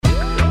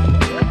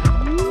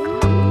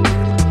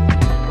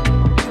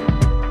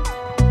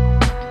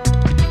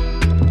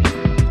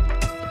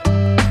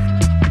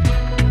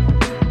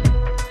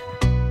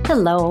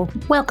Hello,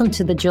 welcome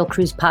to the Jill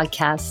Cruz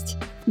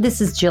podcast.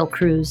 This is Jill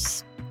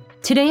Cruz.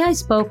 Today I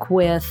spoke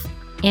with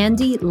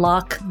Andi,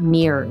 Locke,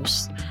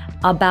 Mears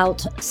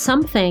about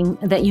something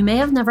that you may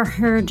have never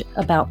heard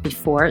about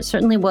before. It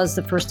certainly was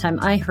the first time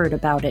I heard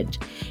about it,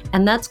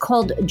 and that's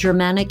called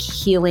Germanic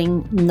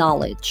healing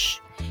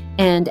knowledge.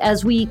 And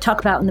as we talk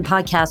about in the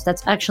podcast,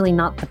 that's actually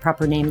not the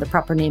proper name. The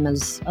proper name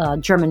is a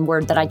German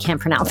word that I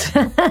can't pronounce.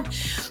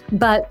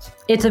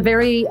 But it's a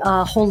very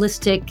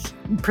holistic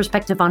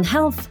perspective on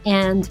health,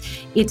 and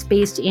it's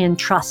based in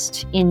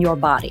trust in your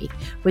body,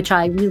 which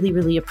I really,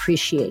 really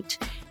appreciate.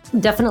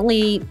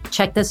 Definitely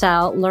check this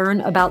out,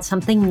 learn about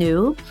something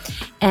new,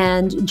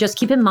 and just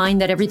keep in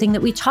mind that everything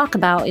that we talk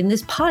about in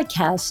this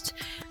podcast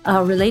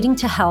relating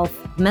to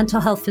health,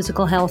 mental health,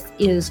 physical health,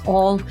 is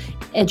all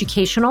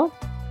educational.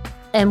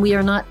 And we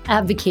are not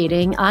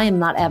advocating, I am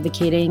not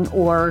advocating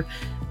or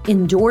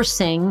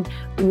endorsing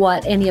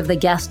what any of the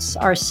guests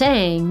are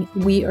saying.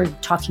 We are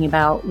talking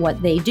about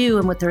what they do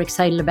and what they're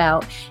excited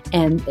about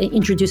and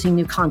introducing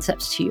new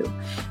concepts to you.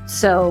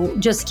 So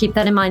just keep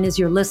that in mind as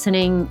you're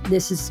listening.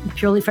 This is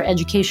purely for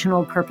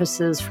educational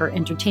purposes, for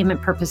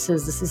entertainment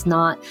purposes. This is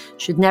not,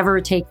 should never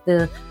take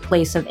the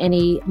place of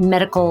any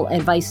medical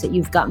advice that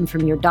you've gotten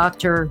from your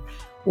doctor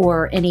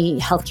or any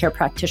healthcare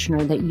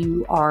practitioner that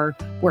you are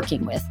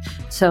working with.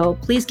 So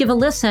please give a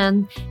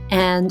listen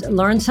and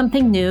learn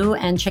something new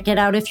and check it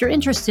out if you're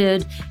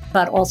interested.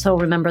 But also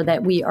remember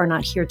that we are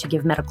not here to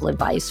give medical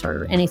advice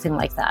or anything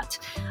like that.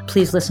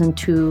 Please listen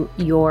to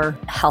your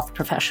health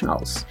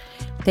professionals.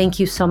 Thank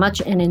you so much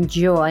and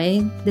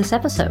enjoy this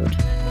episode.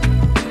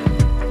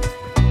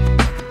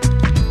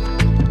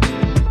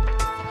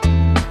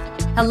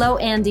 Hello,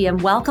 Andi, and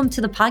welcome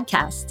to the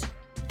podcast.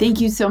 Thank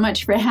you so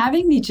much for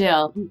having me,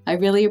 Jill. I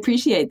really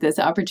appreciate this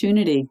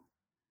opportunity.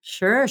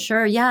 Sure.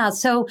 Yeah.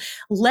 So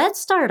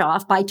let's start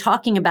off by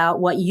talking about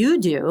what you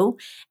do.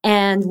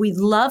 And we'd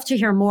love to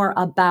hear more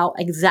about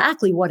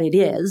exactly what it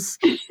is.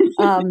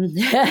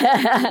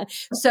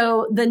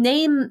 So the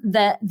name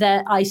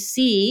that I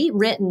see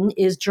written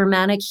is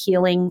Germanic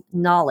healing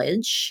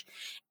knowledge.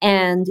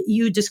 And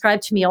you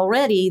described to me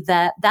already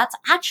that that's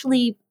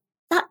actually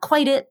not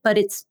quite it, but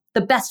it's the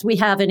best we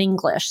have in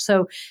English.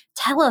 So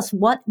tell us,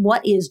 what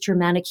is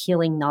Germanic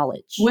healing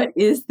knowledge? What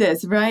is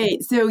this?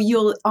 Right. So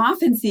you'll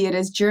often see it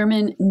as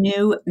German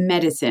New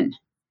Medicine,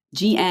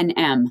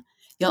 GNM.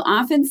 You'll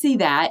often see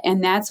that,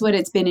 and that's what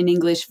it's been in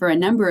English for a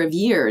number of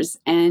years.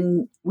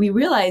 And we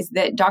realized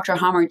that Dr.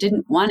 Hammer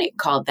didn't want it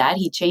called that.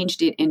 He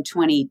changed it in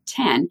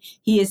 2010.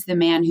 He is the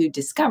man who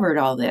discovered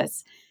all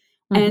this.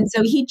 Mm-hmm. And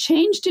so he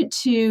changed it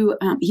to,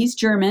 he's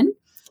German,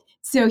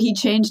 so he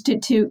changed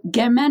it to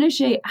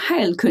Germanische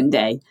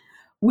Heilkunde,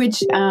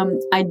 which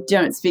I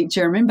don't speak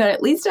German, but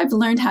at least I've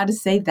learned how to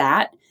say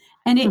that.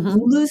 And it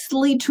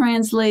loosely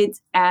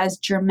translates as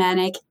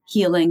Germanic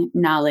healing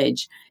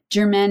knowledge.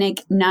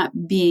 Germanic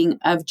not being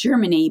of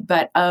Germany,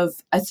 but of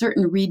a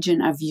certain region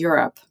of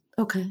Europe,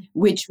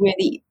 which were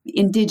the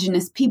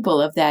indigenous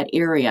people of that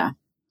area.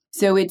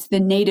 So it's the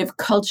native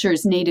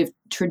cultures, native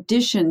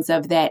traditions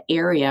of that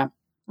area.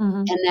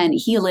 And then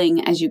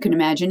healing, as you can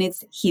imagine,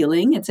 it's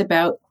healing. It's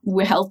about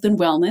health and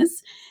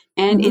wellness.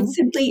 And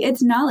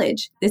it's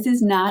knowledge. This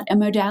is not a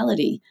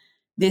modality.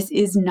 This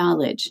is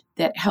knowledge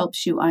that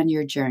helps you on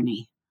your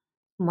journey.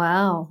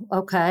 Wow.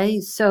 Okay.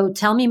 So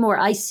tell me more.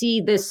 I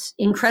see this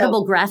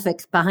incredible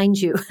graphic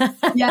behind you.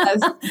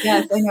 Yes.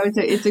 I know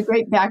it's a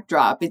great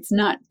backdrop. It's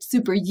not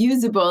super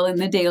usable in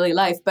the daily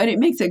life, but it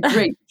makes a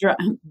great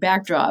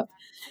backdrop.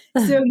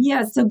 So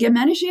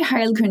Germanische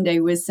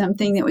Heilkunde was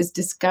something that was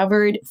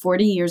discovered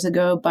 40 years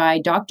ago by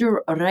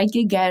Dr.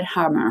 Gerhard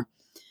Hammer.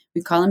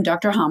 We call him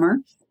Dr.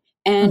 Hammer.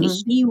 And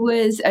he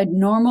was a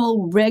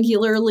normal,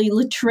 regularly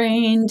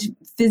trained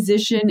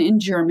physician in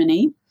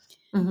Germany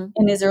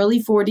in his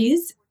early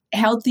 40s,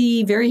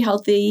 healthy, very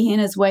healthy. He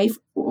and his wife,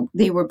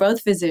 they were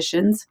both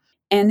physicians.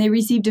 And they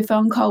received a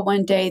phone call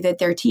one day that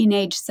their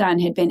teenage son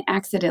had been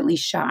accidentally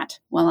shot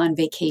while on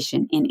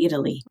vacation in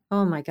Italy.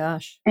 Oh, my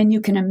gosh. And you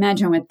can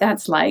imagine what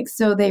that's like.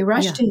 So they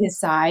rushed to his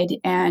side.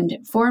 And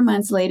 4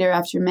 months later,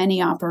 after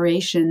many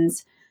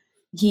operations,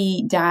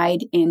 he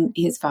died in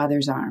his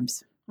father's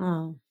arms.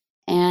 Oh.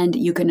 And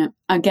you can,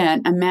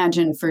 again,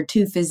 imagine for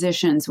two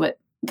physicians what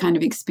kind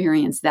of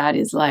experience that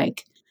is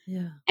like.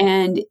 Yeah.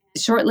 And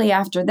shortly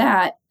after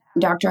that,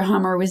 Dr.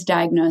 Hammer was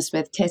diagnosed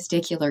with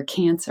testicular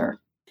cancer.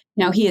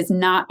 Now, he is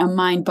not a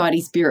mind,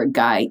 body, spirit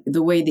guy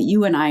the way that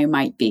you and I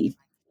might be.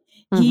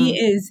 He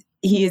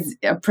is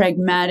a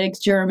pragmatic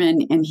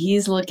German, and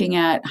he's looking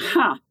at,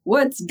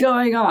 what's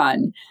going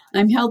on?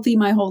 I'm healthy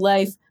my whole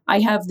life.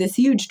 I have this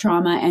huge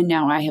trauma, and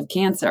now I have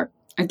cancer.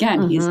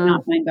 Again, he's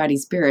not mind, body,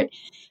 spirit.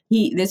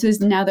 This was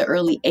now the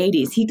early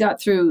 80s. He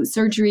got through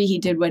surgery. He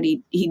did what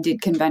he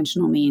did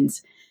conventional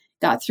means,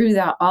 got through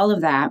that, all of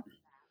that.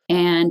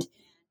 And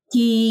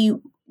he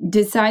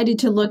decided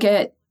to look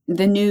at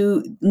the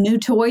new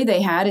toy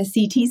they had, a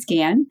CT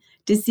scan,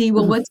 to see,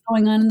 what's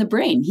going on in the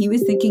brain. He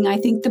was thinking, I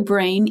think the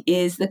brain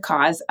is the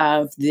cause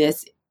of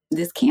this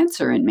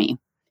cancer in me.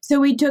 So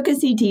we took a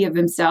CT of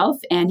himself,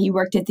 and he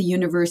worked at the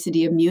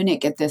University of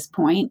Munich at this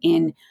point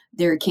in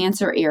their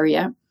cancer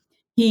area.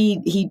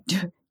 He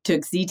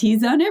took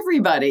CTs on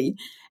everybody,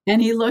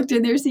 and he looked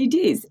in their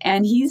CTs,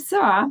 and he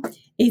saw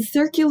a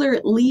circular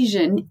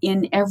lesion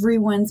in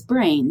everyone's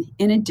brain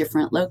in a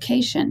different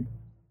location.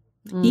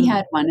 He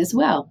had one as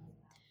well.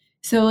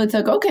 So it's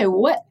like, okay,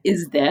 what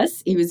is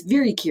this? He was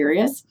very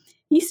curious.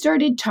 He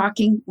started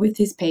talking with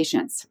his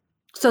patients.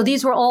 So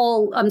these were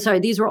all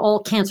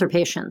cancer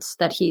patients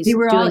that he's They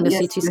were doing all, the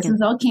yes, CT this scan.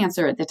 was all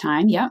cancer at the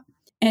time, yep.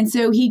 And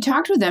so he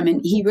talked with them,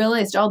 and he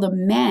realized all the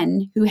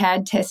men who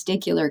had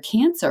testicular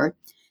cancer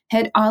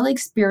had all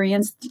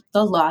experienced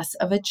the loss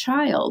of a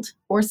child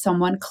or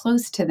someone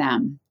close to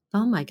them,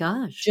 Oh my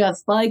gosh.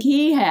 just like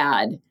he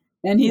had.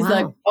 And he's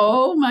like, Wow.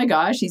 oh my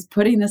gosh, he's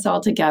putting this all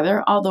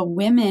together. All the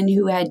women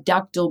who had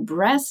ductal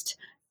breast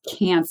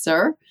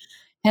cancer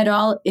had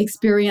all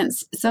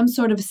experienced some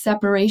sort of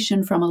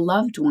separation from a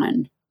loved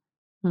one.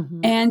 Mhm.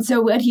 And so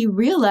what he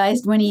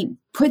realized when he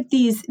put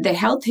the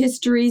health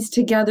histories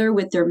together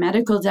with their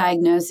medical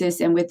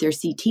diagnosis and with their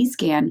CT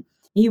scan,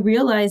 he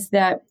realized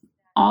that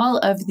all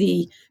of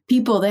the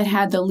people that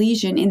had the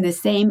lesion in the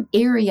same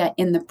area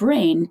in the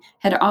brain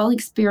had all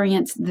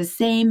experienced the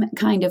same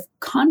kind of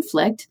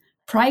conflict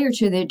prior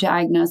to their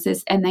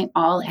diagnosis, and they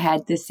all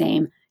had the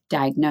same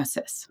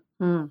diagnosis.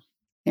 Mm.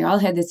 They all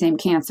had the same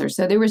cancer.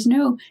 So there was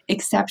no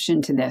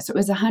exception to this. It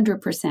was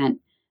 100%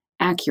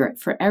 accurate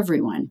for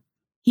everyone.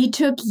 He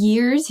took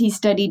years. He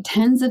studied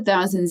tens of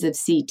thousands of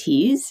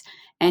CTs,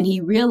 and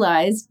he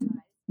realized,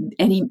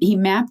 and he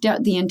mapped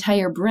out the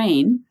entire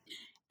brain.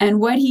 And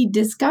what he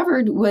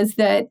discovered was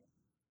that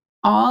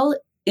all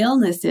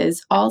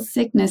illnesses, all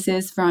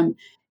sicknesses, from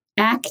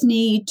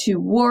acne to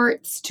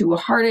warts to a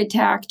heart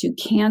attack to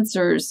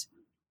cancers,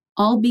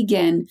 all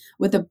begin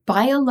with a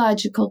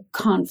biological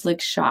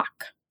conflict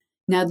shock.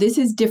 Now, this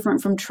is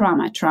different from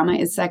trauma. Trauma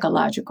is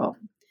psychological.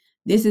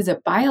 This is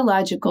a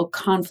biological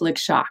conflict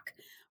shock,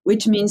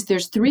 which means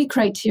there's 3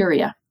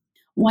 criteria.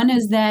 One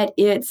is that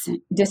it's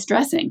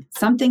distressing.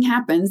 Something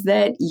happens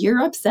that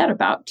you're upset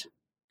about.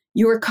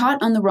 You were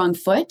caught on the wrong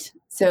foot,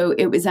 so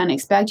it was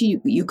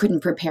unexpected. You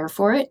couldn't prepare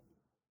for it.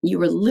 You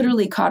were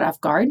literally caught off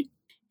guard.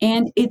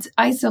 And it's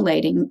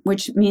isolating,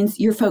 which means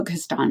you're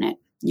focused on it.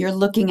 You're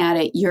looking at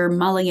it. You're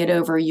mulling it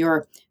over.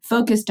 You're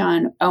focused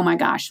on, oh my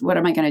gosh, what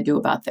am I going to do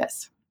about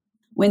this?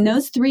 When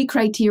those 3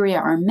 criteria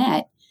are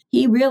met,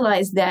 he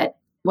realized that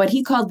what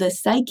he called the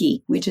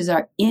psyche, which is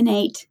our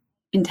innate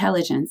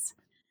intelligence,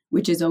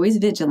 which is always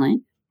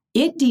vigilant,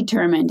 it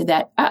determined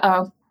that,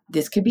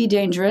 this could be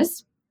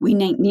dangerous. We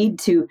need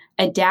to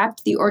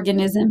adapt the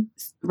organism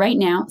right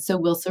now so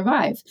we'll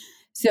survive.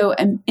 So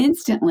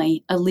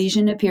instantly, a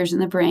lesion appears in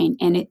the brain,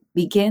 and it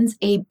begins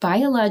a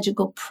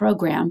biological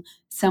program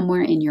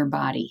somewhere in your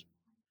body.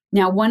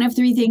 Now, one of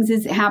 3 things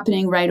is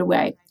happening right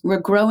away. We're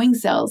growing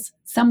cells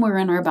somewhere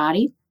in our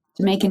body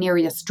to make an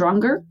area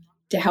stronger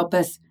to help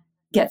us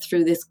get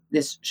through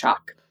this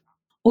shock.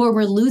 Or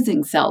we're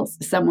losing cells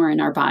somewhere in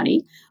our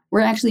body.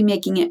 We're actually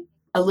making it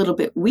a little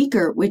bit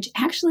weaker, which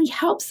actually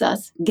helps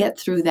us get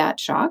through that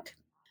shock.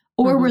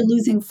 Or we're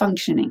losing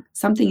functioning.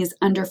 Something is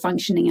under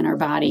functioning in our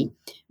body,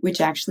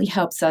 which actually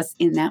helps us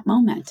in that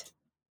moment.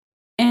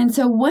 And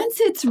so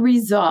once it's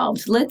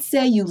resolved, let's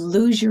say you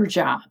lose your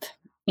job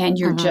and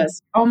you're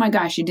just, oh my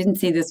gosh, you didn't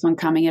see this one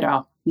coming at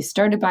all. You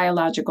start a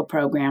biological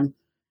program.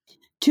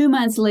 2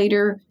 months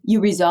later,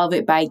 you resolve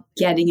it by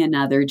getting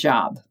another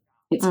job.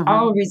 It's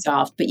all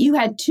resolved, but you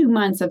had 2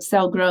 months of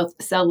cell growth,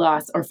 cell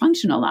loss, or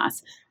functional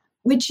loss,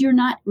 which you're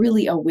not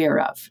really aware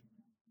of.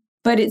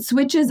 But it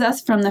switches us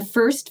from the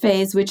first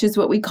phase, which is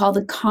what we call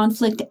the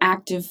conflict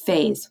active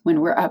phase, when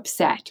we're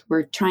upset.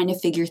 We're trying to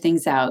figure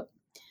things out.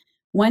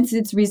 Once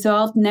it's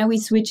resolved, now we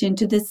switch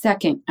into the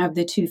second of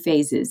the 2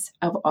 phases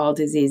of all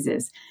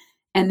diseases.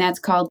 And that's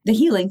called the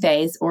healing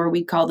phase, or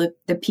we call the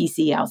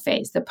PCL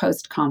phase, the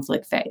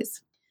post-conflict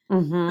phase.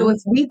 So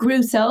if we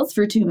grew cells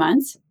for 2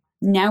 months,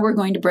 now we're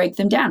going to break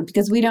them down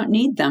because we don't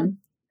need them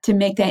to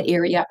make that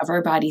area of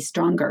our body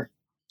stronger.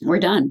 We're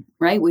done,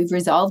 right? We've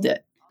resolved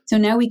it. So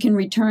now we can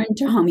return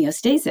to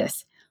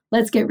homeostasis.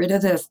 Let's get rid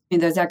of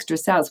those extra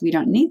cells. We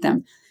don't need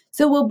them.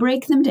 So we'll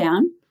break them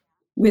down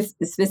with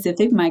the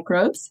specific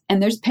microbes,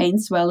 and there's pain,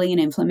 swelling, and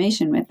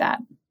inflammation with that.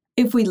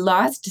 If we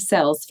lost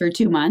cells for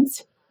 2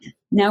 months,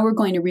 now we're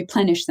going to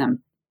replenish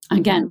them,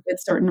 again, with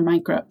certain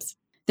microbes.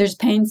 There's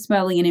pain,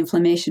 swelling, and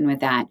inflammation with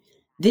that.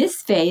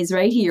 This phase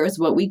right here is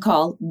what we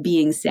call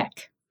being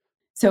sick.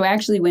 So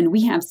actually, when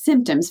we have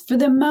symptoms, for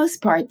the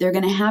most part, they're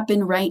going to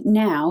happen right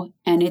now,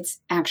 and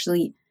it's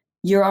actually,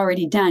 you're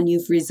already done,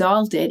 you've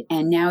resolved it,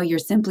 and now you're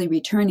simply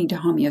returning to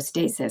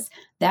homeostasis.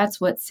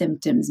 That's what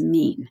symptoms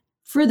mean.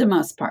 For the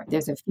most part,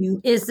 there's a few.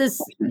 Is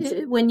this,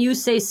 when you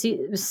say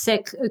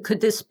sick,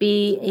 could this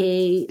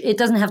be it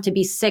doesn't have to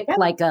be sick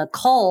like a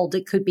cold.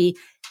 It could be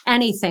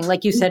anything.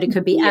 Like you said, it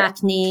could be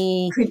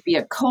acne. It could be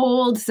a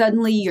cold.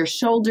 Suddenly your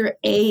shoulder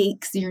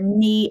aches, your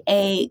knee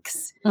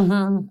aches.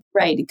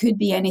 Right. It could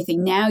be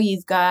anything. Now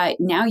you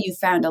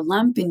found a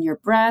lump in your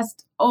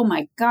breast. Oh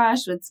my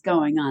gosh, what's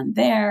going on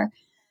there?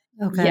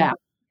 Okay. Yeah.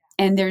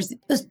 And there's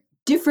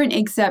different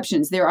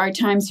exceptions. There are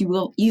times you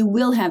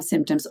will have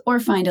symptoms or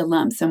find a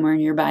lump somewhere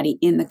in your body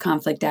in the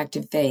conflict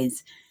active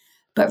phase.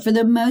 But for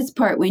the most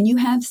part, when you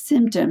have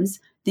symptoms,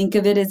 think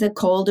of it as a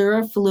cold or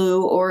a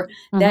flu, or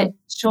that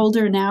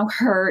shoulder now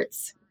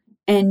hurts.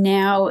 And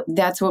now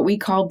that's what we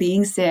call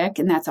being sick.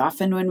 And that's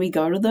often when we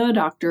go to the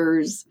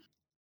doctors.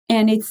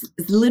 And it's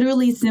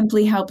literally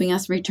simply helping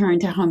us return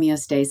to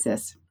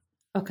homeostasis.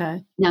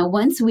 Okay. Now,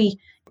 once we,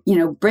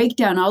 break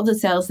down all the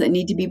cells that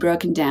need to be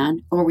broken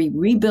down, or we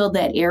rebuild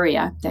that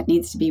area that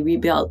needs to be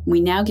rebuilt, we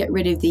now get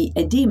rid of the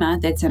edema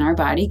that's in our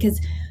body, because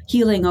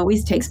healing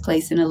always takes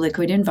place in a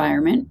liquid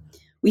environment.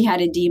 We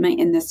had edema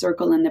in the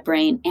circle in the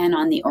brain and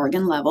on the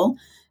organ level.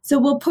 So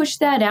we'll push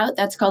that out.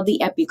 That's called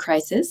the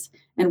epicrisis.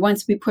 And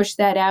once we push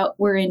that out,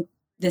 we're in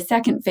the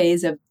second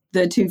phase of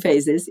the two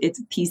phases.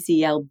 It's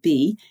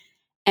PCLB.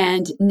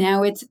 And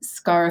now it's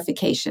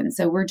scarification.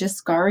 So we're just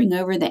scarring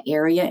over the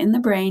area in the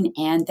brain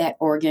and that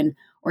organ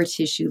or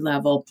tissue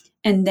level.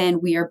 And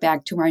then we are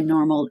back to our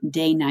normal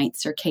day-night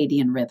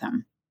circadian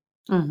rhythm.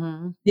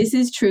 This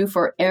is true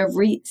for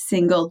every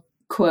single,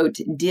 quote,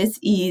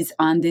 dis-ease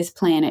on this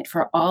planet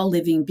for all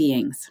living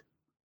beings.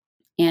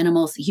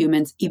 Animals,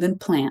 humans, even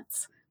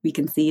plants. We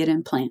can see it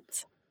in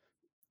plants.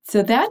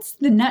 So that's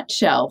the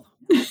nutshell.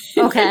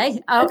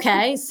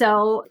 Okay.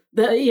 So,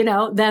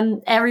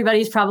 then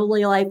everybody's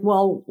probably like,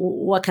 well,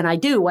 what can I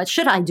do? What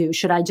should I do?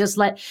 Should I just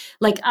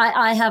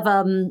I have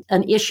an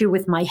issue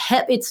with my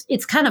hip.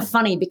 It's kind of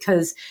funny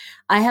because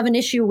I have an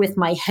issue with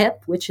my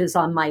hip, which is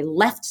on my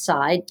left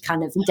side,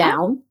 kind of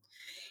down.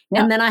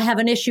 Yeah. And then I have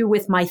an issue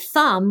with my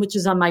thumb, which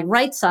is on my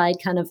right side,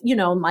 kind of,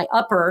 my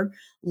upper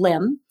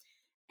limb.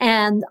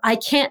 And I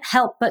can't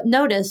help but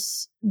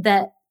notice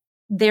that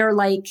they're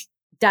like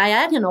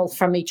diagonal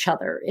from each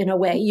other in a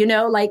way,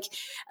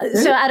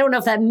 so I don't know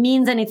if that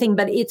means anything,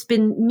 but it's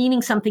been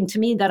meaning something to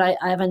me that I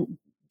haven't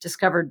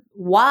discovered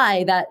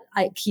why that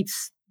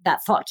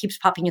thought keeps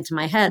popping into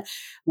my head.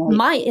 Right.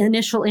 My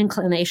initial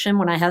inclination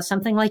when I have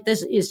something like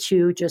this is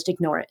to just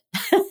ignore it.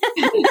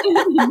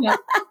 Yep.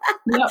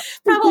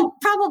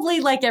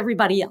 Probably like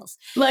everybody else.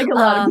 Like a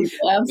lot of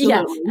people, absolutely.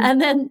 Yeah.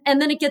 And then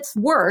it gets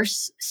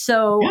worse.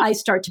 So I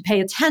start to pay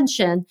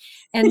attention.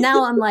 And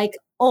now I'm like,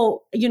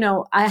 oh,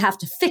 I have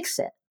to fix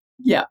it.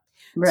 Yeah.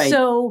 Right.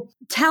 So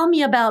tell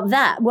me about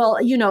that. Well,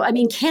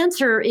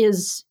 cancer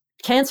is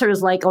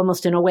like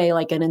almost in a way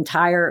like an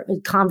entire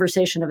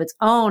conversation of its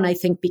own, I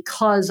think,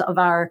 because of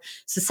our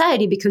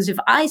society. Because if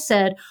I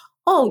said,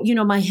 oh,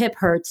 my hip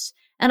hurts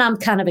and I'm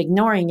kind of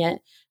ignoring it,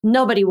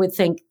 nobody would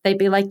think. They'd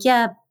be like,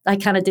 yeah, I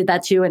kind of did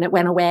that too. And it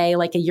went away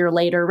like a year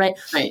later. Right.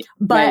 Right.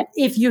 But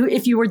if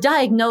you were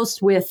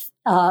diagnosed with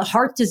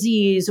heart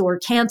disease or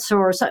cancer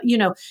or so,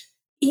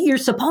 you're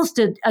supposed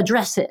to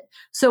address it.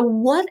 So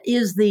what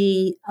is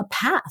the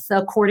path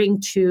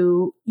according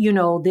to,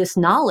 this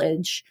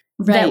knowledge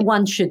that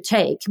one should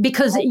take?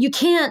 Because you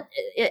can't,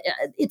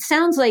 it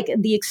sounds like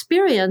the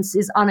experience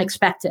is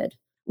unexpected.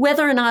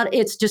 Whether or not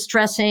it's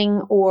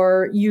distressing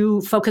or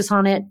you focus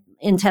on it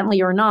intently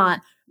or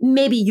not,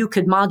 maybe you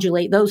could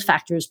modulate those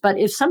factors. But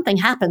if something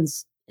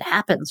happens, it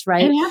happens,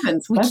 right? It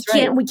happens.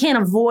 We can't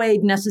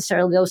avoid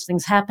necessarily those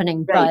things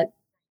happening, but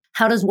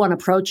how does one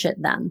approach it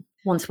then?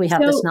 Once we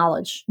have this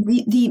knowledge?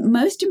 The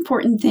most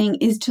important thing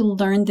is to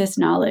learn this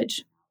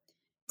knowledge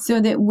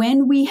so that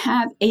when we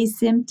have a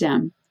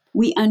symptom,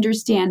 we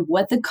understand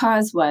what the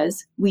cause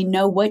was, we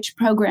know which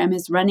program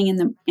is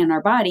running in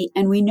our body,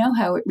 and we know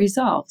how it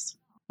resolves.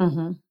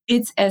 Mm-hmm.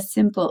 It's as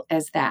simple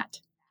as that.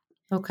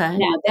 Okay.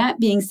 Now, that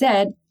being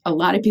said, a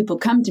lot of people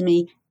come to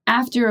me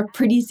after a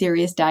pretty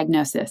serious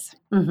diagnosis.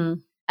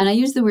 Mm-hmm. And I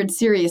use the word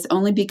serious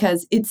only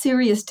because it's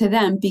serious to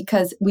them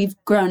because we've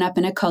grown up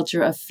in a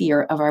culture of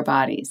fear of our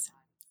bodies.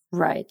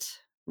 Right.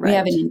 We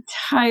have an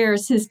entire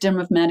system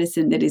of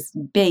medicine that is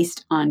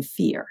based on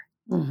fear.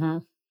 Mm-hmm.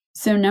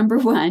 So number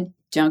one,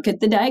 don't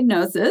get the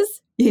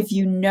diagnosis. If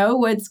you know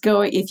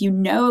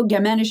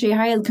Germanische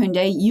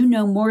Heilkunde, you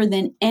know more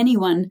than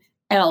anyone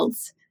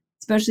else,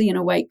 especially in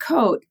a white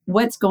coat,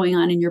 what's going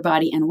on in your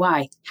body and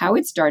why, how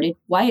it started,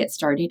 why it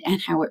started,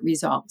 and how it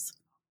resolves.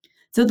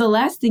 So the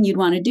last thing you'd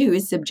want to do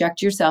is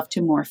subject yourself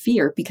to more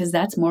fear because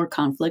that's more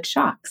conflict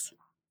shocks.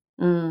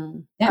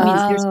 That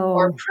means there's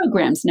more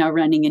programs now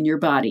running in your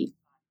body.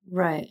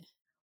 Right.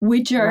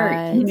 Which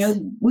are,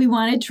 we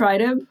want to try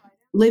to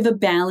live a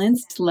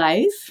balanced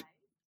life.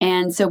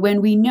 And so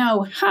when we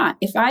know,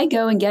 if I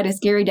go and get a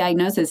scary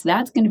diagnosis,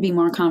 that's going to be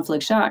more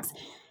conflict shocks,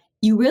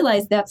 you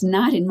realize that's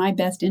not in my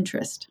best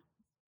interest.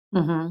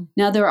 Mm-hmm.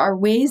 Now, there are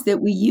ways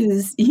that we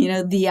use,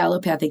 the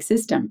allopathic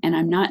system. And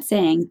I'm not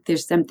saying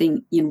there's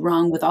something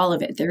wrong with all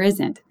of it. There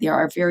isn't. There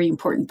are very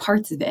important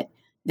parts of it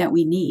that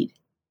we need.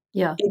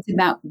 Yeah. It's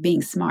about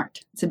being smart.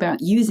 It's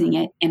about using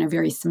it in a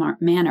very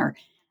smart manner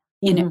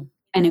in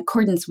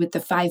accordance with the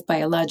 5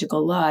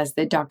 biological laws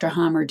that Dr.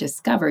 Hammer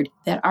discovered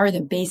that are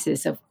the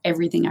basis of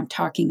everything I'm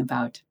talking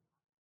about.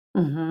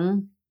 Mm-hmm.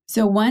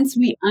 So once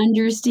we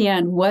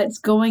understand what's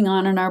going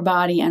on in our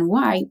body and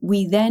why,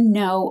 we then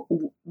know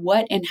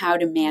what and how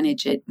to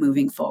manage it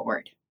moving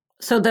forward.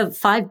 So the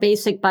 5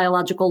 basic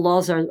biological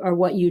laws are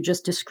what you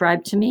just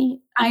described to me?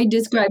 I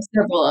described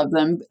several of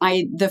them.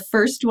 The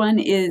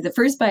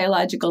first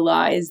biological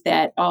law is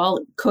that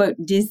all, quote,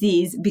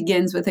 disease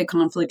begins with a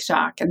conflict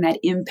shock, and that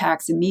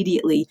impacts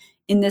immediately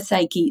in the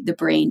psyche, the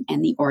brain,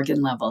 and the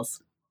organ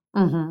levels.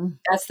 Mm-hmm.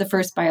 That's the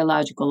first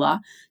biological law.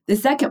 The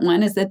second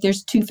one is that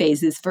there's 2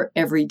 phases for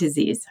every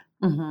disease.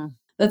 Mm-hmm.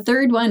 The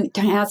third one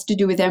has to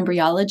do with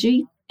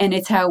embryology, and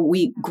it's how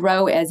we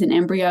grow as an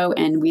embryo,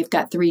 and we've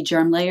got 3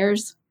 germ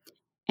layers.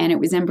 And it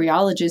was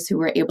embryologists who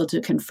were able to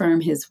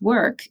confirm his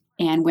work.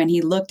 And when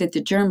he looked at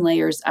the germ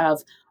layers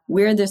of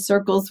where the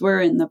circles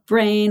were in the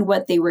brain,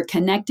 what they were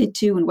connected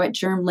to, and what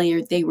germ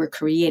layer they were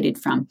created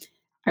from.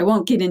 I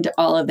won't get into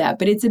all of that,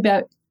 but it's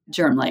about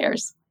germ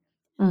layers.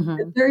 Mm-hmm.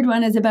 The third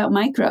one is about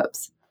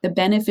microbes, the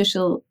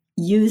beneficial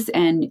use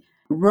and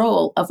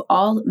role of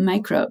all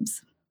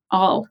microbes.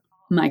 All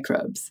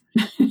microbes.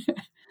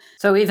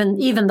 So even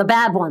the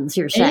bad ones,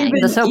 you're saying,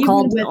 Even the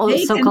so-called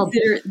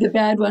consider the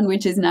bad one,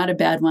 which is not a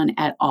bad one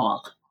at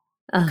all.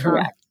 Uh-huh.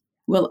 Correct.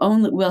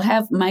 We'll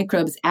have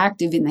microbes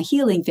active in the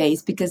healing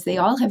phase because they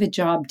all have a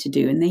job to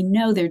do, and they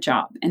know their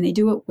job, and they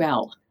do it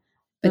well.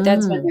 But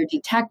that's when they're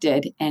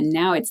detected, and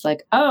now it's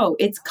like, oh,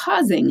 it's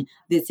causing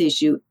this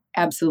issue.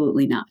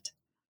 Absolutely not.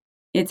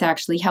 It's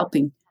actually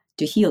helping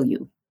to heal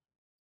you.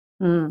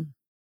 Mm.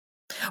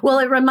 Well,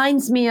 it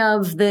reminds me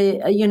of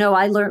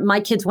I learned, my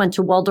kids went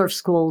to Waldorf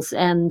schools,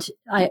 and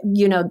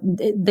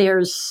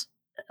there's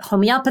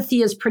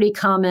homeopathy is pretty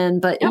common,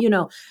 but,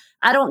 Yep.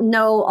 I don't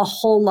know a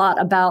whole lot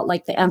about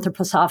like the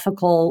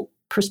anthroposophical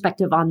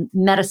perspective on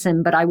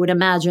medicine, but I would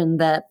imagine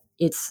that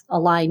it's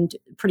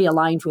pretty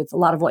aligned with a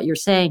lot of what you're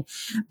saying.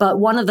 But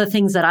one of the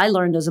things that I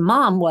learned as a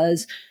mom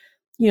was,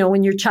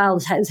 when your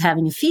child is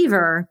having a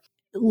fever,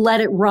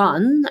 let it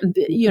run,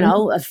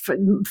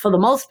 for the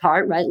most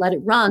part, right? Let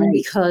it run, Right.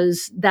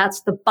 because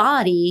that's the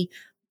body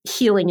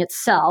healing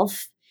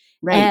itself.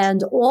 Right.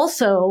 And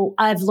also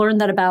I've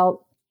learned that about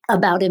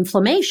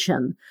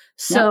inflammation.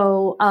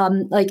 So,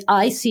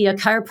 I see a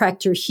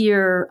chiropractor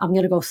here. I'm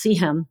going to go see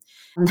him.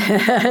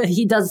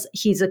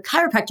 He's a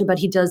chiropractor, but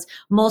he does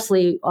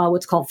mostly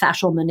what's called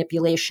fascial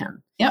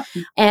manipulation. Yep.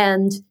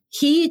 And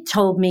he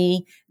told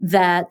me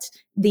that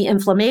the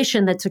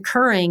inflammation that's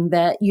occurring,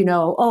 that,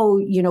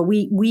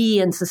 we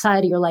in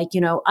society are like,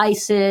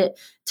 ice it,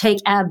 take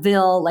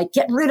Advil, like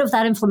get rid of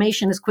that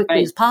inflammation as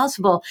quickly as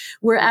possible.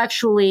 We're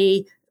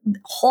actually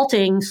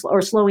halting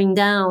or slowing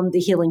down the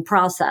healing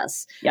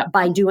process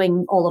by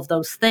doing all of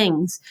those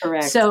things.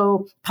 Correct.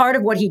 So part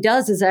of what he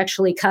does is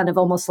actually kind of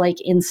almost like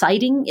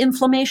inciting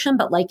inflammation,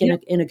 but like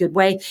in a good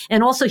way.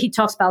 And also he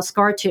talks about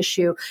scar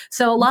tissue.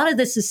 So a lot of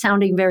this is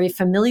sounding very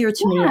familiar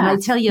to me. And I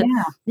tell you,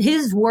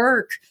 his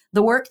work,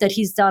 the work that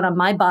he's done on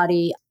my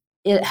body,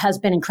 it has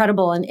been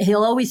incredible. And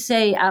he'll always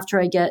say,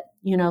 after I get,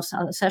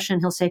 a session,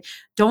 he'll say,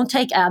 don't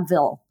take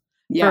Advil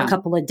for a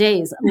couple of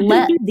days.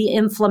 Let the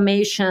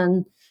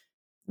inflammation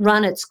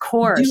run its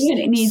course. Do what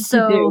it needs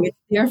to do. It's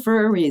there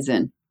for a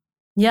reason.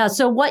 Yeah.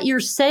 So what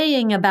you're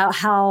saying about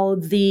how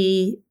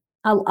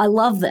I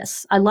love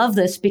this. I love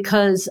this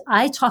because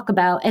I talk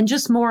about, and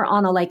just more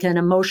on an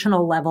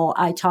emotional level,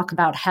 I talk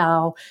about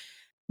how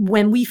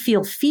when we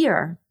feel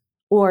fear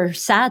or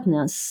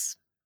sadness,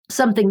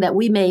 something that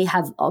we may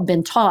have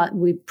been taught,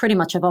 we pretty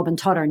much have all been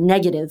taught, are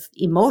negative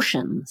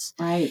emotions.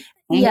 Right.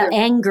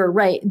 Anger,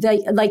 right.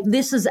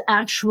 This is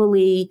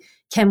actually,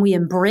 can we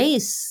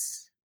embrace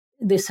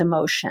this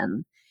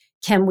emotion?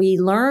 Can we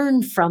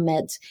learn from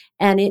it?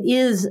 And it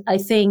is, I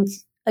think,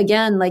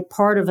 again, like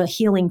part of a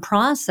healing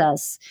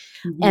process.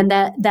 Mm-hmm. And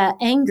that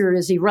anger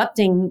is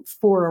erupting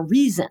for a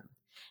reason.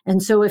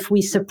 And so if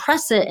we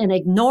suppress it and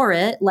ignore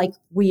it, like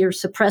we are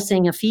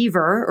suppressing a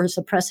fever or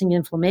suppressing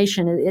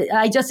inflammation,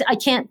 I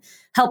can't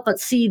help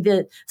but see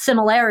the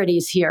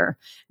similarities here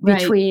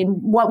between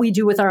what we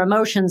do with our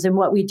emotions and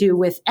what we do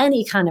with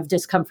any kind of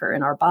discomfort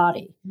in our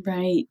body.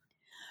 Right.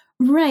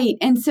 Right.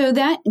 And so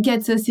that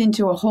gets us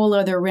into a whole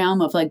other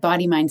realm of like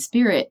body, mind,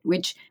 spirit,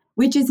 which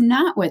is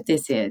not what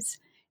this is.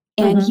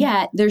 And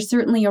yet there's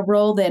certainly a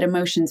role that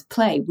emotions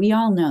play. We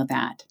all know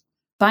that.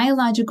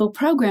 Biological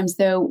programs,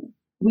 though,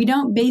 we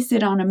don't base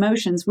it on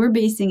emotions. We're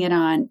basing it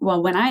on,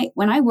 well, when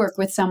I work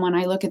with someone,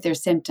 I look at their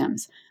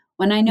symptoms.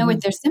 When I know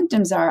what their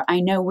symptoms are, I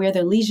know where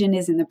the lesion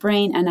is in the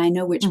brain, and I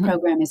know which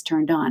program is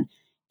turned on.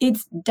 It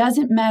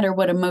doesn't matter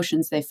what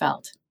emotions they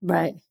felt.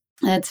 Right.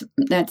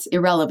 That's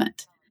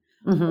irrelevant.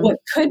 Mm-hmm. What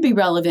could be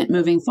relevant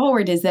moving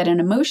forward is that an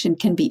emotion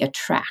can be a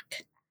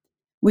track,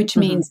 which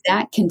means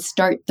that can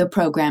start the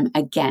program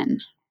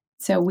again.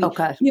 So we have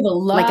a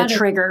lot like a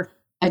trigger.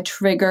 A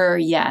trigger,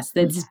 yes.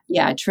 That's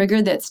a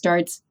trigger that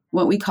starts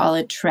what we call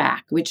a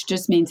track, which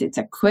just means it's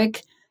a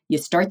quick, you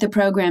start the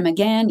program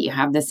again, you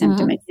have the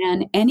symptom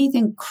again.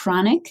 Anything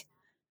chronic,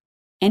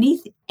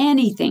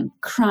 anything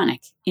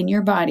chronic in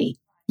your body,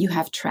 you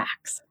have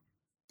tracks.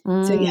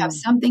 So you have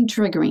something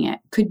triggering it.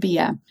 Could be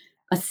a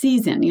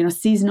season,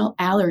 seasonal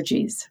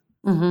allergies.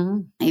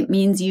 It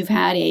means you've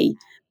had a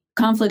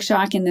conflict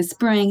shock in the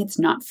spring. It's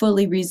not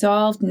fully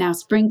resolved. Now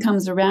spring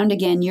comes around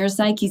again. Your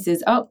psyche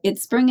says, oh,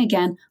 it's spring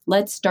again.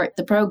 Let's start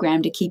the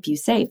program to keep you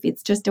safe.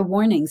 It's just a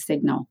warning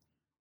signal.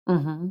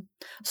 Mm-hmm.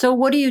 So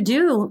what do you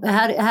do?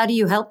 How do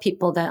you help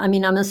people then? I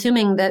mean, I'm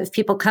assuming that if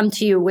people come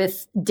to you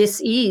with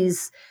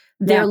dis-ease,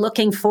 they're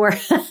looking for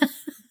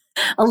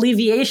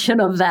alleviation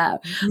of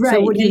that. Right.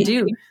 So what do you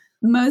do?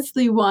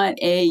 Mostly want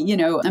a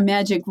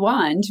magic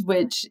wand,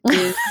 which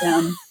is,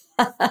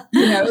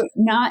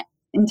 not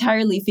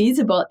entirely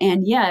feasible.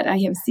 And yet I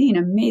have seen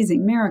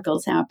amazing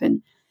miracles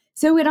happen.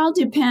 So it all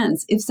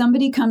depends. If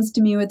somebody comes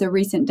to me with a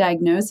recent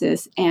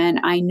diagnosis and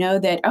I know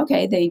that,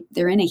 okay,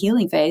 they're in a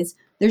healing phase,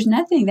 there's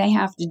nothing they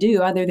have to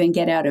do other than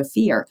get out of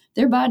fear.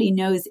 Their body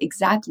knows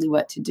exactly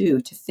what to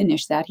do to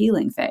finish that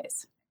healing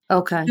phase.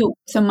 Okay.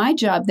 So my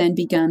job then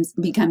becomes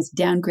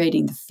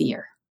downgrading the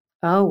fear.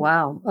 Oh,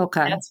 wow.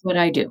 Okay. That's what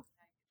I do.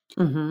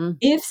 Mm-hmm.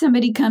 If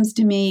somebody comes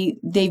to me,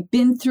 they've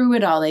been through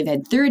it all. They've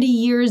had 30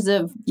 years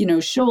of,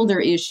 shoulder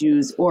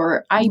issues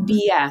or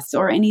IBS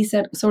or any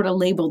sort of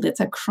label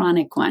that's a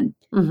chronic one.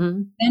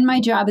 Mm-hmm. Then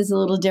my job is a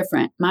little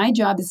different. My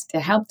job is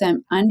to help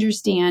them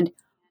understand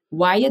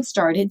why it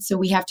started. So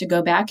we have to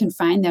go back and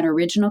find that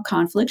original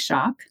conflict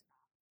shock.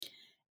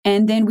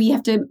 And then we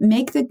have to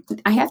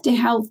I have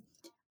to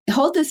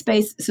hold the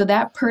space so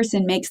that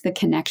person makes the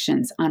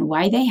connections on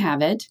why they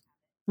have it,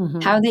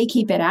 Mm-hmm. how they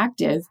keep it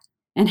active,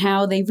 and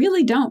how they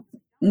really don't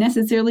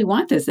necessarily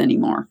want this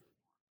anymore.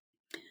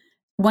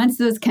 Once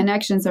those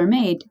connections are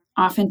made,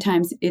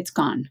 oftentimes it's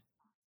gone.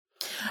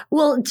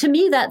 Well, to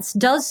me, that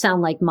does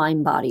sound like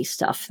mind-body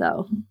stuff,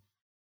 though.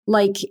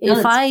 Like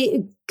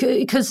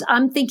because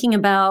I'm thinking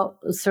about,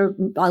 so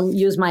I'll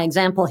use my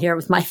example here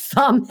with my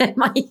thumb and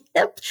my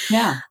hip.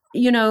 Yeah.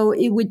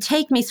 It would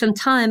take me some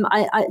time.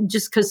 I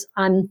just because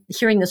I'm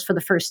hearing this for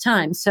the first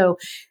time. So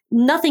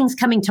nothing's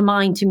coming to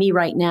mind to me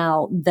right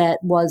now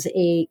that was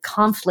a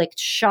conflict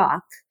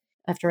shock.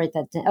 I have to write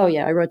that down. Oh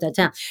yeah, I wrote that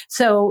down.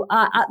 So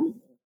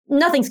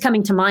nothing's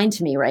coming to mind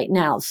to me right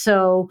now.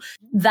 So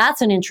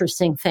that's an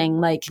interesting thing.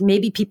 Like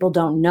maybe people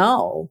don't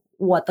know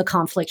what the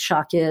conflict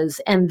shock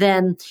is. And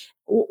then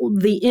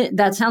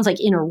that sounds like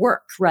inner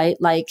work, right?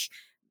 Like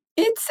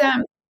it's,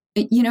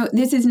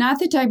 this is not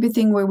the type of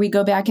thing where we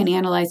go back and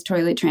analyze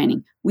toilet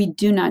training. We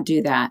do not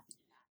do that.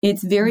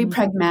 It's very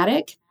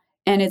pragmatic.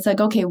 And it's like,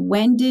 okay,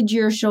 when did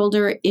your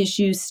shoulder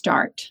issues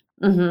start?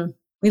 Mm-hmm.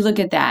 We look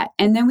at that.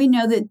 And then we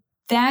know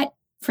that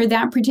for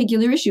that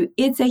particular issue,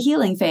 it's a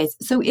healing phase.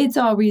 So it's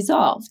all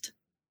resolved.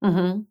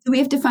 Mm-hmm. So we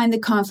have to find the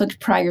conflict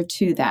prior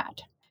to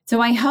that. So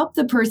I help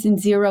the person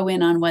zero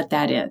in on what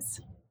that is.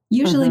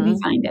 Usually we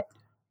find it.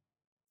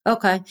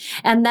 Okay.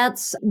 And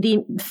that's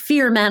the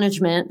fear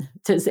management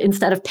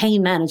instead of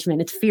pain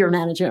management. It's fear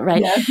management,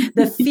 right? Yes.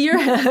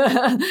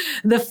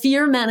 The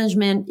fear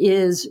management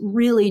is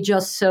really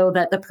just so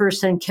that the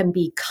person can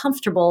be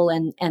comfortable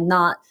and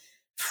not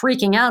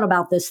freaking out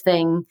about this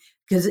thing.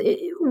 Because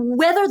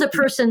whether the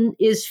person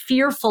is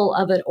fearful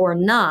of it or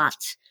not,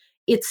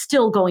 it's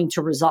still going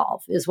to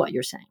resolve, is what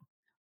you're saying.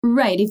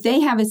 Right. If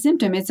they have a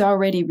symptom, it's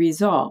already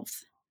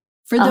resolved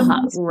for the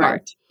most part.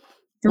 Right.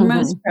 For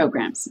most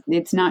programs.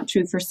 It's not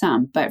true for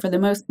some, but for the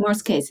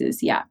most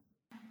cases, yeah.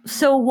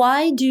 So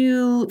why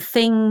do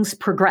things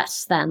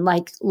progress then?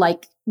 Like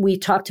we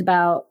talked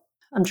about,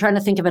 I'm trying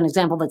to think of an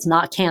example that's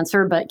not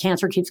cancer, but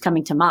cancer keeps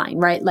coming to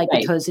mind, right? Like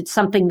because it's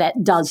something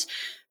that does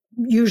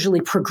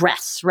usually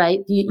progress, right?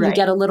 You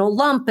get a little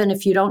lump, and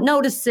if you don't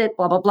notice it,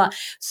 blah, blah, blah.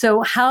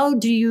 So how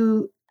do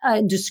you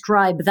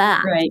describe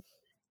that? Right.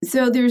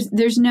 So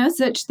there's no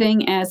such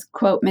thing as,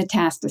 quote,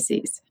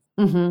 metastases.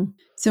 Mm-hmm.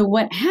 So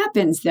what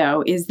happens,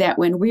 though, is that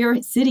when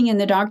we're sitting in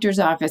the doctor's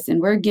office and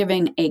we're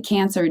giving a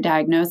cancer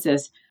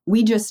diagnosis,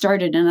 we just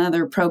started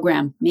another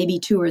program, maybe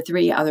 2 or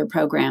 3 other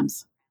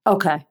programs.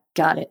 Okay,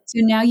 got it. So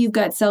now you've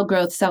got cell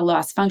growth, cell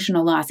loss,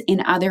 functional loss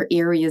in other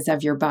areas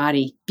of your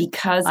body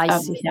because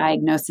of the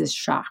diagnosis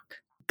shock.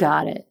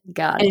 Got it.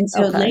 And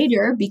so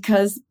later,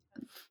 because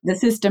the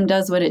system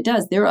does what it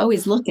does, they're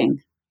always looking,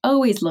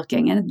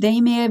 and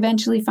they may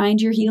eventually find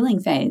your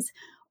healing phase.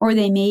 Or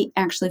they may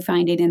actually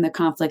find it in the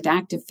conflict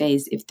active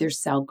phase if there's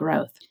cell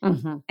growth.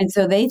 Mm-hmm. And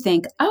so they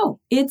think, oh,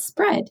 it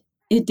spread.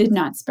 It did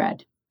not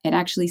spread. It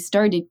actually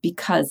started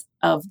because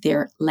of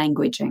their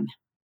languaging.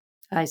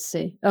 I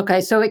see.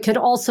 Okay. So it could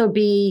also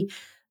be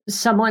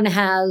someone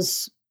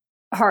has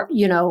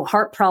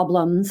heart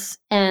problems,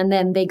 and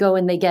then they go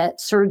and they get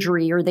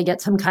surgery or they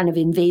get some kind of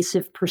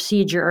invasive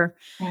procedure.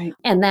 Right.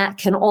 And that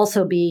can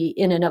also be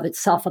in and of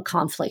itself a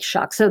conflict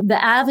shock. So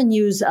the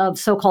avenues of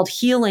so-called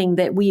healing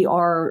that we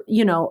are,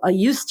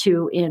 used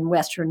to in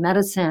Western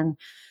medicine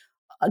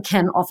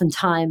can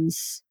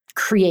oftentimes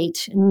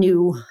create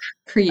new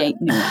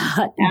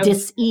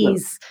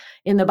dis-ease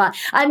in the body.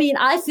 I mean,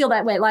 I feel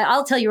that way. Like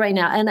I'll tell you right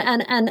now, and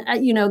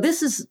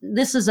this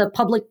is a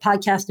public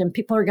podcast, and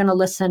people are going to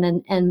listen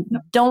and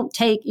don't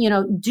take,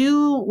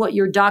 do what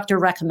your doctor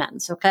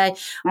recommends. Okay.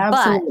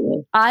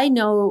 Absolutely. But I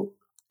know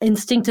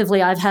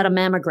instinctively I've had a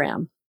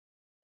mammogram.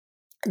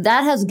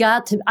 That has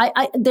got to,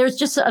 there's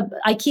just,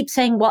 I keep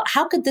saying, well,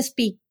 how could this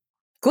be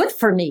good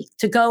for me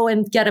to go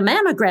and get a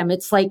mammogram.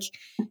 It's like,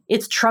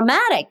 it's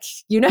traumatic,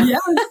 Yes,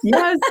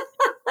 yes.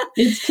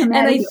 It's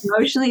traumatic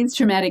emotionally, it's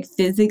traumatic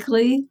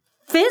physically.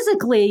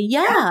 Physically,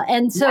 yeah.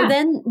 And so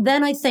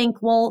then I think,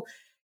 well,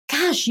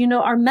 gosh,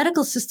 our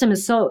medical system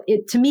is to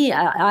me,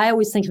 I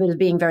always think of it as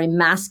being very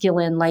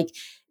masculine, like,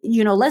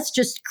 let's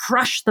just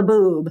crush the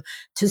boob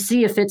to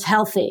see if it's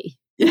healthy.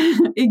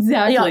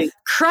 Exactly.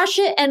 Crush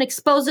it and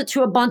expose it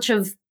to a bunch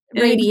of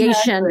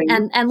radiation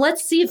and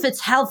let's see if it's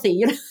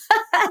healthy.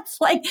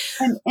 It's like,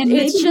 and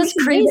it's just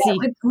crazy.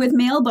 With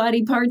male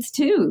body parts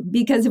too,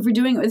 because if we're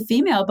doing it with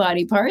female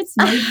body parts,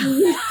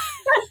 maybe.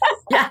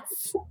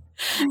 Yes.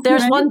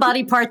 There's one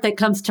body part that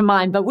comes to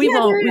mind, but we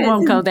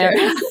won't go there.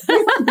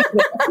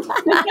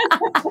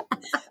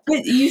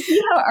 But you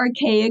see how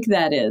archaic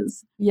that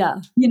is.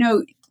 Yeah.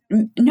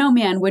 No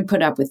man would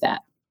put up with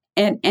that.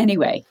 And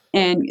anyway,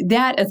 and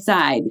that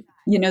aside,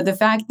 the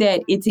fact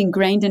that it's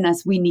ingrained in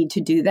us, we need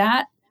to do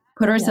that,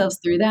 put ourselves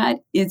through that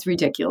is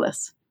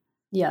ridiculous.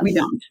 Yeah. We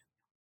don't.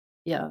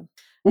 Yeah.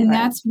 And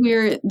that's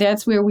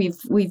where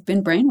we've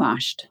been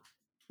brainwashed.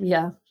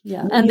 Yeah.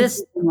 Yeah. And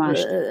this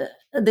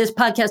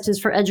podcast is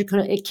for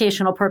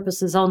educational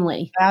purposes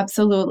only.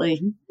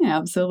 Absolutely.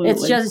 Absolutely.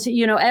 It's just,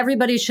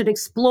 everybody should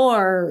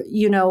explore,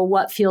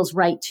 what feels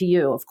right to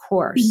you, of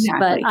course.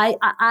 Exactly.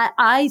 But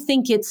I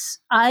think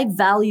I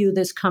value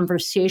this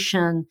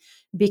conversation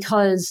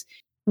because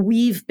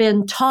we've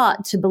been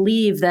taught to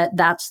believe that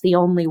that's the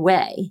only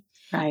way.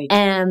 Right.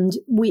 And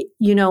we,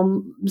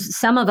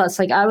 some of us,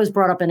 like I was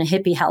brought up in a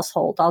hippie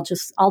household. I'll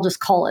just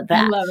call it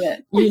that. I love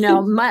it.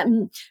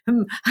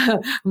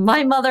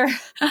 My mother,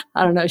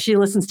 I don't know, she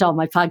listens to all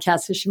my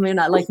podcasts, so she may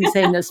not like me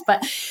saying this,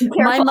 but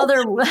my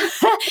mother,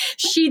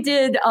 she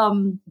did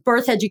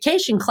birth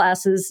education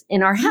classes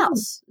in our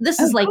house. This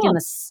is like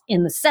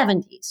in the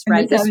 70s,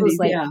 right? This was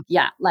like,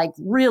 like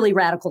really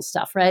radical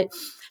stuff, right?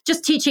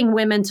 Just teaching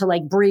women to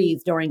like breathe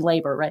during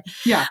labor, right?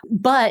 Yeah.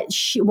 But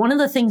one of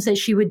the things that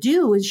she would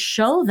do is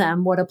show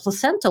them what a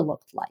placenta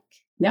looked like.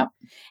 Yep.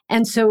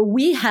 And so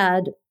we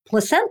had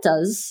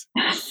placentas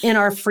in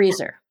our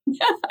freezer.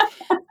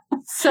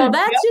 So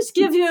that just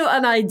gives you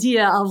an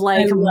idea of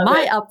like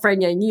my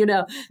upbringing,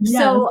 Yeah.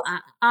 So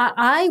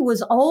I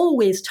was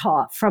always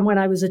taught from when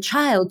I was a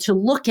child to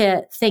look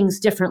at things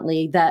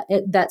differently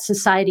that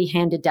society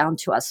handed down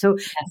to us. So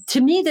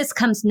to me, this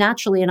comes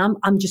naturally, and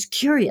I'm just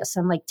curious.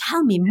 I'm like,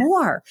 tell me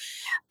more.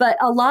 But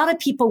a lot of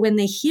people, when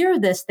they hear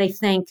this, they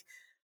think,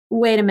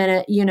 wait a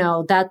minute,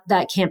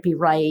 that can't be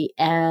right.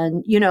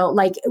 And,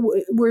 like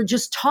we're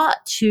just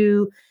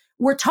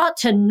we're taught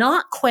to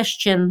not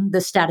question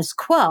the status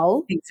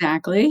quo.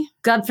 Exactly.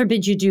 God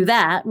forbid you do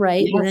that,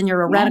 right? Yes. And then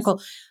you're a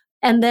radical.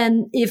 And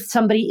then if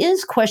somebody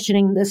is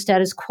questioning the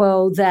status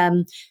quo,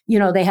 then,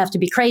 they have to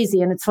be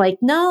crazy. And it's like,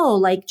 no,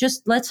 like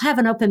just let's have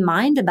an open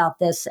mind about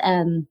this.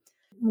 And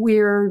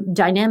we're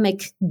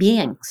dynamic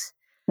beings.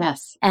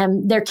 Yes.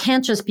 And there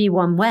can't just be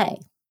one way.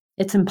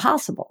 It's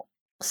impossible.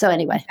 So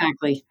anyway.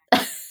 Exactly.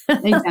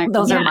 Exactly.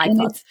 Those are my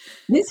thoughts.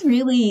 This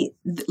really,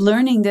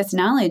 learning this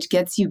knowledge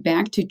gets you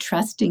back to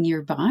trusting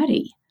your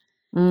body.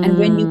 And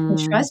when you can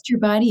trust your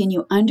body and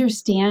you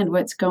understand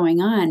what's going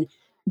on,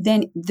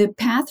 then the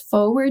path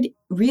forward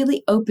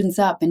really opens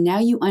up. And now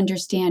you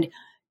understand,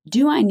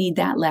 do I need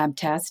that lab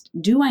test?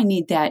 Do I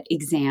need that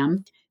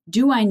exam?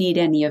 Do I need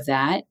any of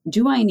that?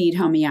 Do I need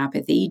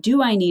homeopathy?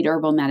 Do I need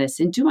herbal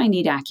medicine? Do I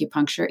need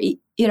acupuncture?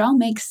 It all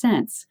makes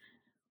sense.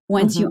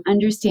 Once you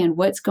understand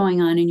what's going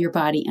on in your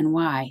body and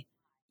why,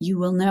 you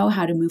will know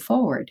how to move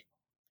forward.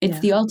 It's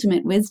the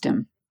ultimate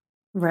wisdom.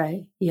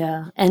 Right.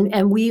 Yeah.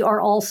 And we are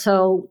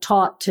also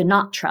taught to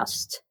not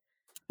trust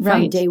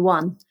from day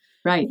one.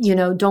 Right.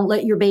 Don't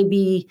let your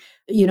baby,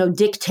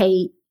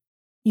 dictate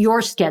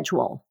your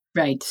schedule.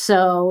 Right.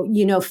 So,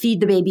 feed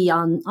the baby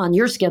on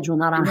your schedule,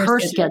 not on her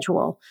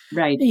schedule.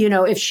 Right.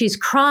 If she's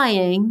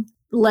crying,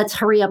 let's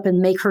hurry up and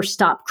make her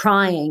stop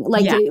crying.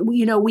 Like,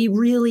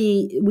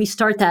 we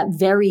start that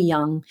very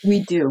young.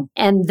 We do.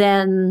 And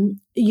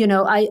then,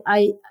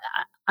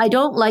 I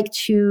don't like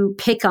to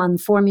pick on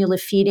formula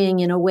feeding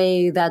in a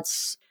way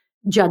that's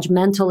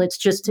judgmental. It's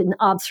just an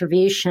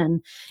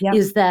observation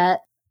is that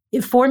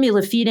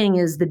formula feeding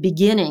is the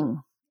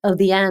beginning of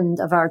the end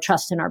of our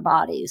trust in our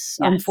bodies,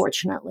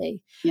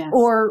 unfortunately. Yes.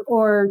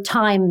 Or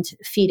timed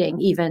feeding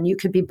even. You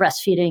could be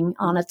breastfeeding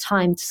on a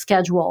timed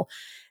schedule.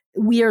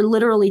 We are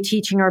literally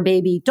teaching our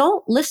baby,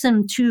 don't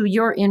listen to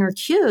your inner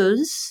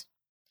cues.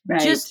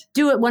 Right. Just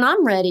do it when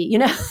I'm ready,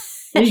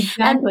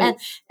 Exactly.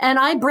 and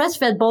I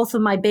breastfed both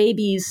of my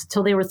babies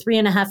till they were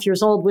 3.5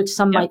 years old, which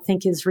some might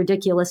think is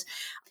ridiculous.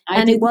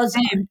 You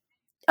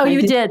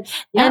did.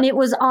 Yep. And it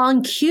was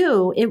on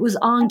cue. It was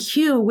on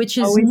cue, which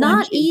is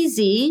not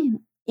easy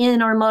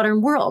in our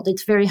modern world.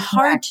 It's very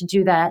hard to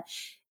do that.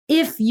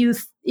 If you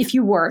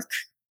work,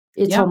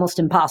 it's almost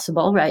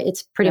impossible, right?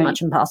 It's pretty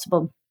much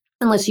impossible.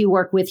 Unless you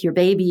work with your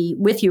baby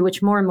with you,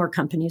 which more and more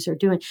companies are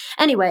doing.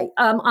 Anyway,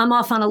 I'm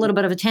off on a little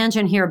bit of a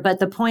tangent here, but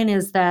the point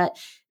is that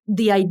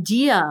the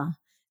idea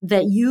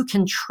that you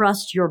can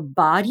trust your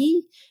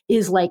body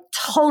is like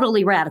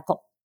totally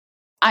radical.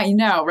 I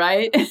know,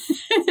 right?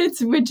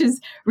 Which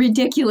is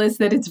ridiculous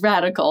that it's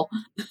radical.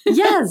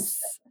 Yes.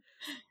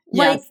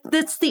 Like, Yes.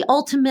 that's the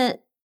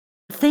ultimate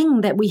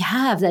thing that we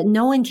have that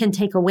no one can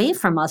take away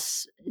from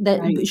us,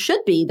 that Right.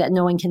 should be that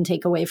no one can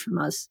take away from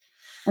us.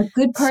 A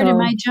good part of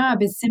my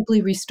job is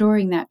simply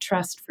restoring that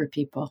trust for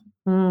people.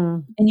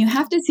 And you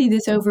have to see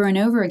this over and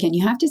over again.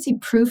 You have to see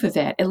proof of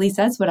it. At least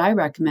that's what I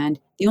recommend.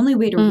 The only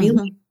way to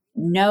really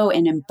know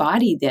and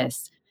embody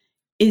this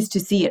is to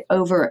see it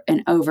over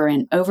and over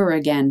and over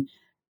again.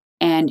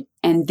 And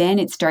then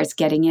it starts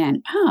getting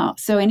in. Oh,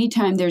 so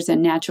anytime there's a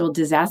natural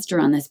disaster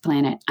on this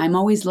planet, I'm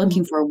always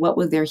looking for what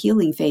will their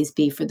healing phase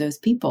be for those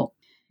people.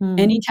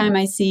 Anytime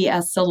I see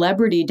a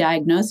celebrity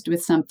diagnosed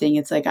with something,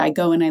 it's like I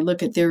go and I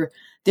look at their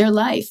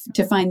life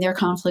to find their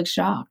conflict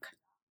shock.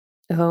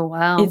 Oh,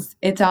 wow.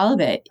 It's all of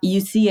it. You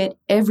see it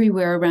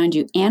everywhere around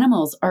you.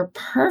 Animals are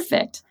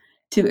perfect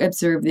to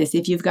observe this.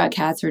 If you've got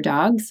cats or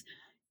dogs,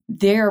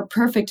 they're a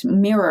perfect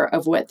mirror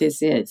of what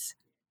this is.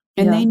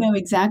 And they know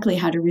exactly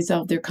how to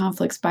resolve their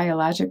conflicts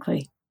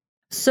biologically.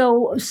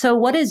 So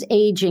what is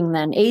aging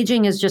then?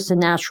 Aging is just a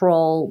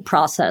natural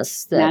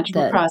process that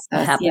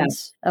happens.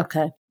 Yes.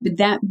 Okay. But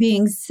that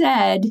being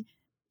said,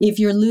 if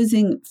you're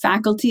losing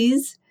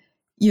faculties,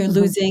 you're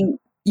losing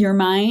your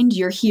mind,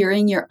 your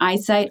hearing, your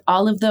eyesight,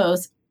 all of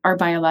those are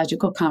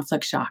biological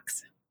conflict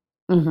shocks.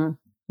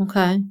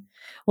 Okay.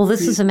 Well,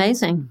 this is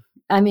amazing.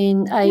 I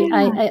mean,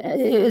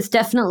 it's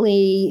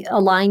definitely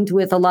aligned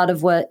with a lot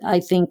of what I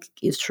think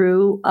is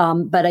true.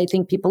 But I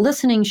think people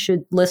listening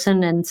should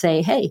listen and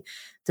say, hey,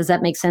 does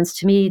that make sense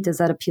to me? Does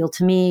that appeal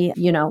to me?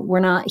 You know, we're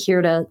not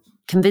here to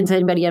convince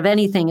anybody of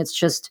anything. It's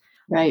just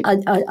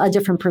a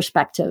different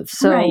perspective.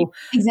 So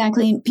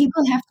exactly. And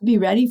people have to be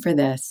ready for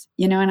this,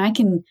 you know, and I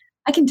can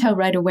tell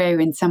right away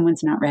when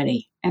someone's not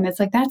ready. And it's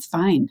like, that's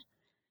fine.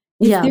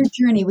 It's their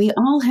journey. We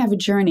all have a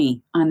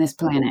journey on this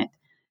planet.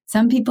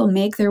 Some people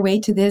make their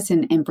way to this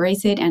and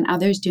embrace it, and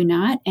others do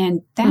not.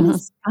 And that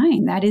is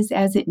fine. That is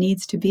as it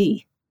needs to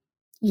be.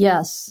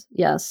 Yes.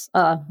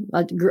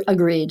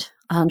 Agreed.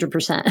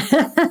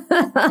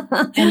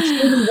 100%. And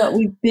truly what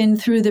we've been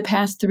through the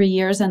past 3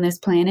 years on this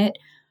planet,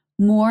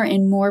 more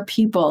and more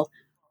people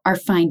are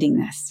finding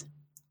this.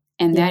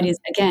 And that is,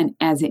 again,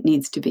 as it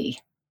needs to be.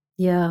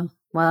 Yeah.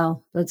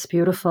 Wow. That's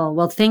beautiful.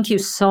 Well, thank you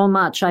so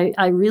much.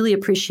 I really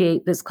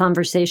appreciate this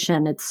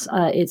conversation. It's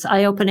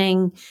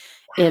eye-opening.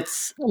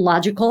 It's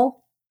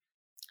logical.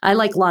 I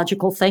like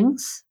logical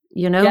things,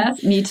 you know?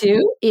 Yes, me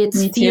too. It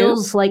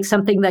feels like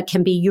something that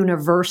can be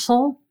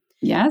universal.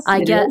 Yes,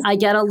 I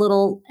get a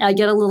little,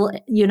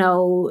 you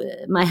know,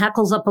 my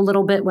hackles up a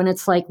little bit when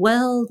it's like,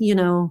 well, you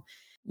know,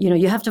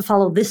 you have to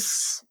follow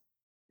this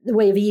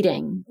way of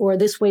eating or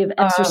this way of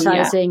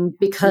exercising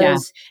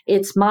because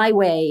it's my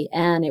way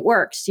and it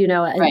works, you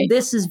know, and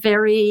this is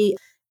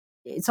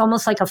it's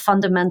almost like a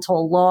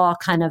fundamental law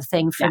kind of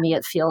thing for me.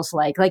 It feels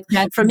like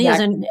for me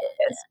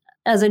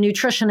as a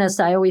nutritionist,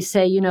 I always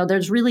say, you know,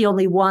 there's really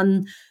only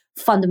one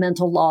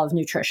fundamental law of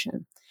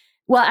nutrition.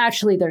 Well,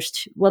 actually there's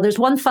two. Well, there's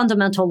one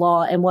fundamental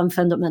law and one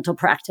fundamental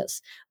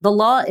practice. The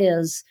law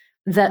is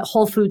that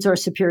whole foods are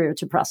superior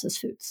to processed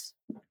foods.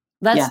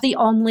 That's the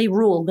only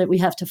rule that we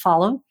have to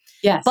follow.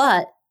 Yes.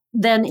 But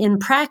then in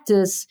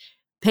practice,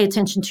 pay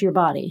attention to your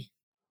body.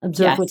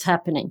 Observe what's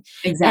happening.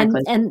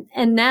 Exactly.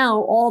 And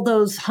now all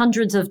those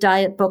hundreds of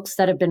diet books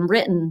that have been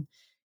written,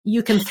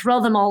 you can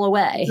throw them all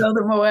away. Throw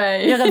them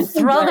away. You're going to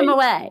throw them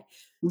away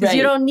because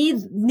you don't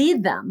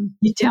need them.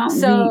 You don't.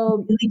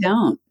 So, you really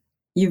don't.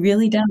 You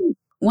really don't.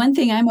 One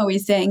thing I'm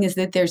always saying is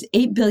that there's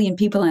 8 billion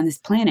people on this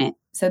planet.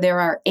 So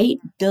there are 8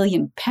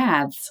 billion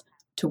paths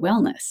to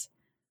wellness.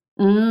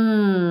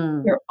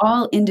 They're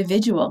all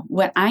individual.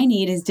 What I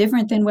need is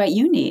different than what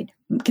you need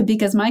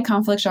because my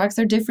conflict shocks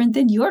are different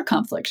than your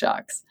conflict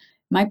shocks.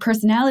 My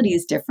personality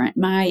is different.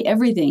 My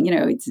everything, you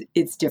know,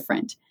 it's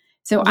different.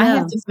 So I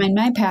have to find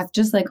my path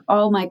just like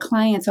all my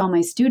clients, all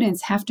my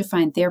students have to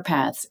find their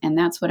paths. And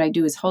that's what I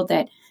do is hold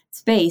that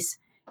space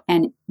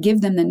and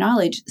give them the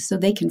knowledge so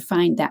they can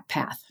find that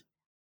path.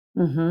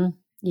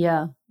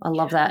 Yeah, I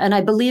love that. And I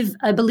believe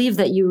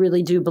that you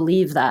really do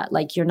believe that.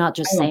 Like you're not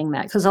just saying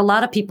that because a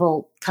lot of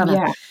people kind of,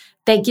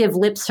 they give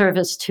lip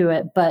service to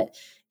it, but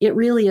it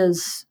really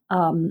is,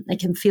 I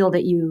can feel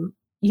that you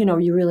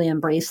really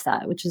embrace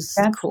that, which is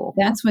cool.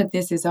 That's what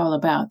this is all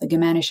about. The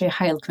Germanische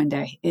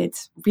Heilkunde.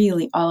 It's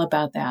really all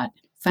about that.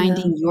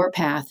 Finding your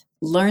path,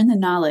 learn the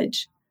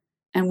knowledge.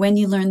 And when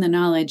you learn the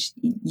knowledge,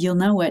 you'll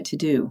know what to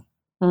do.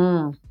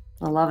 I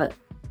love it.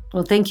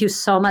 Well, thank you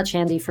so much,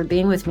 Andi, for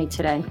being with me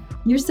today.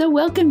 You're so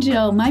welcome,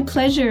 Jill. My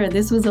pleasure.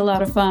 This was a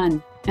lot of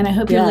fun. And I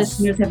hope your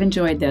listeners have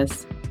enjoyed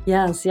this.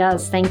 Yes.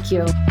 Thank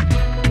you.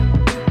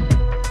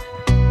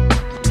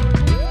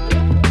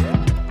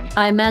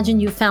 I imagine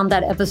you found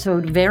that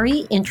episode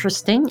very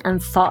interesting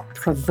and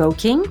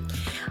thought-provoking.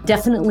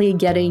 Definitely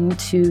getting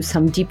to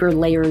some deeper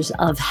layers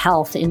of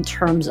health in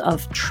terms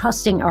of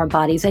trusting our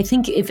bodies. I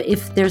think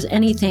if there's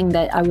anything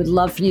that I would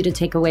love for you to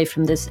take away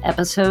from this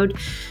episode,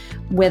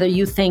 whether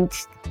you think,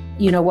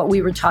 you know, what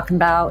we were talking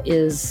about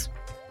is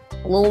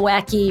a little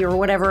wacky or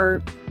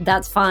whatever,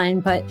 that's fine.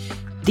 But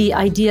the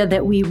idea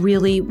that we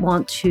really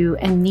want to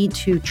and need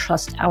to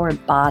trust our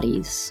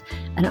bodies,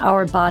 and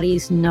our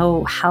bodies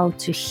know how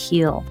to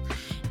heal.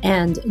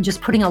 And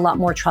just putting a lot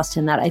more trust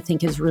in that, I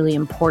think, is really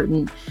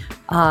important.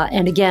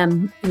 And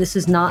again, this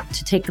is not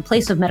to take the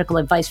place of medical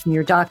advice from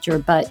your doctor,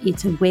 but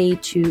it's a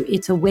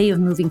way of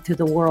moving through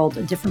the world,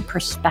 a different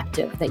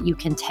perspective that you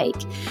can take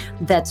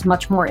that's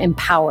much more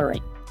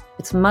empowering.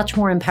 It's much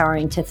more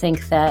empowering to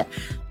think that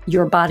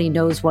your body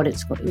knows what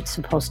it's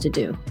supposed to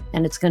do,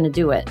 and it's going to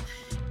do it.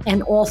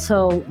 And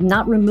also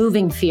not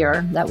removing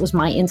fear. That was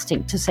my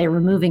instinct to say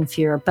removing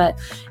fear, but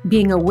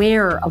being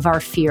aware of our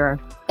fear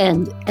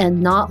and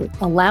not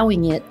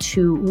allowing it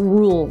to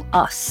rule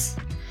us,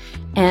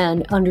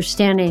 and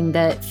understanding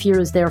that fear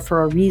is there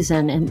for a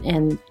reason,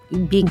 and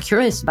being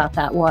curious about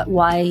that.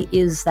 Why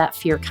is that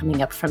fear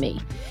coming up for me?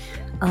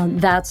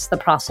 That's the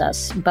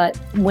process. But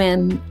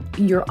when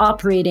you're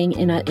operating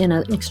in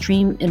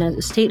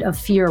a state of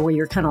fear where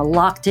you're kind of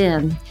locked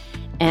in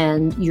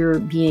and you're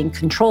being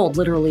controlled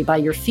literally by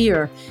your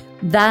fear,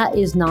 that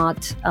is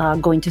not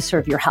going to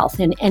serve your health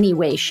in any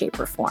way, shape,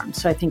 or form.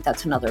 So I think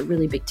that's another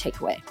really big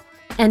takeaway.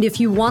 And if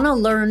you want to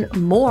learn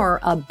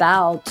more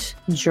about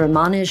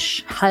Germanic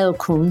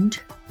Heilkunde,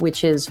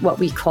 which is what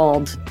we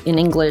called in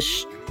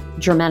English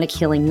Germanic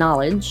healing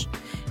knowledge,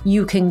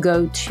 you can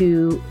go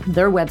to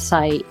their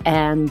website,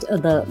 and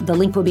the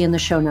link will be in the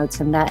show notes,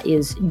 and that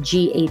is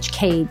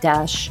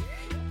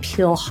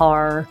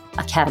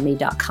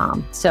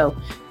ghk-pilharacademy.com. So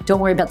don't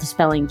worry about the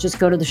spelling, just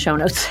go to the show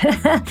notes.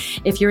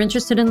 If you're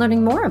interested in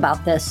learning more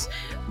about this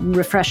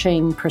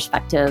refreshing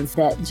perspective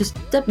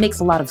that makes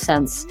a lot of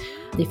sense,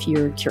 if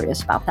you're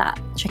curious about that,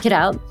 check it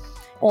out.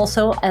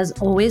 Also, as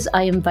always,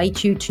 I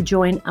invite you to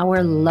join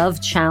our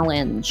Love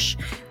Challenge.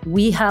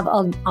 We have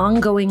an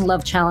ongoing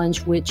Love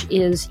Challenge, which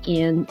is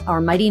in our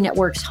Mighty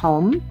Networks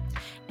home.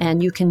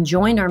 And you can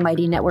join our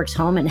Mighty Networks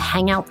home and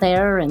hang out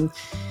there and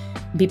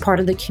be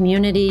part of the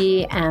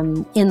community.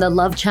 And in the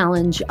Love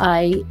Challenge,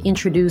 I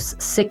introduce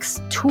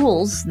 6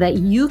 tools that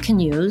you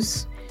can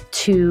use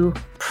to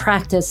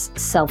practice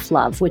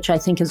self-love, which I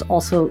think is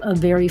also a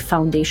very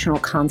foundational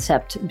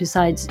concept.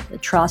 Besides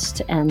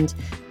trust and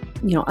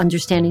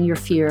understanding your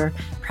fear,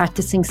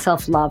 practicing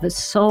self-love is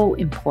so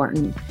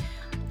important.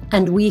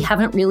 And we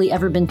haven't really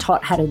ever been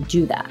taught how to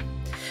do that.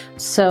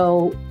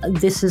 So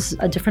this is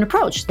a different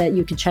approach that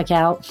you can check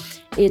out.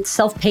 It's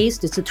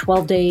self-paced. It's a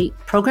 12-day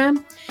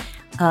program.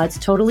 It's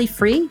totally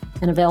free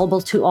and available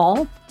to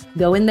all.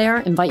 Go in there,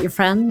 invite your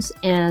friends,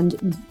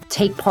 and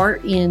take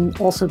part in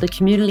also the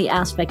community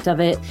aspect of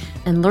it,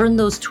 and learn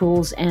those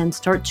tools and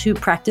start to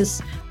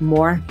practice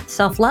more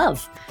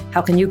self-love.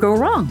 How can you go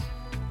wrong?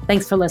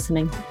 Thanks for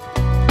listening.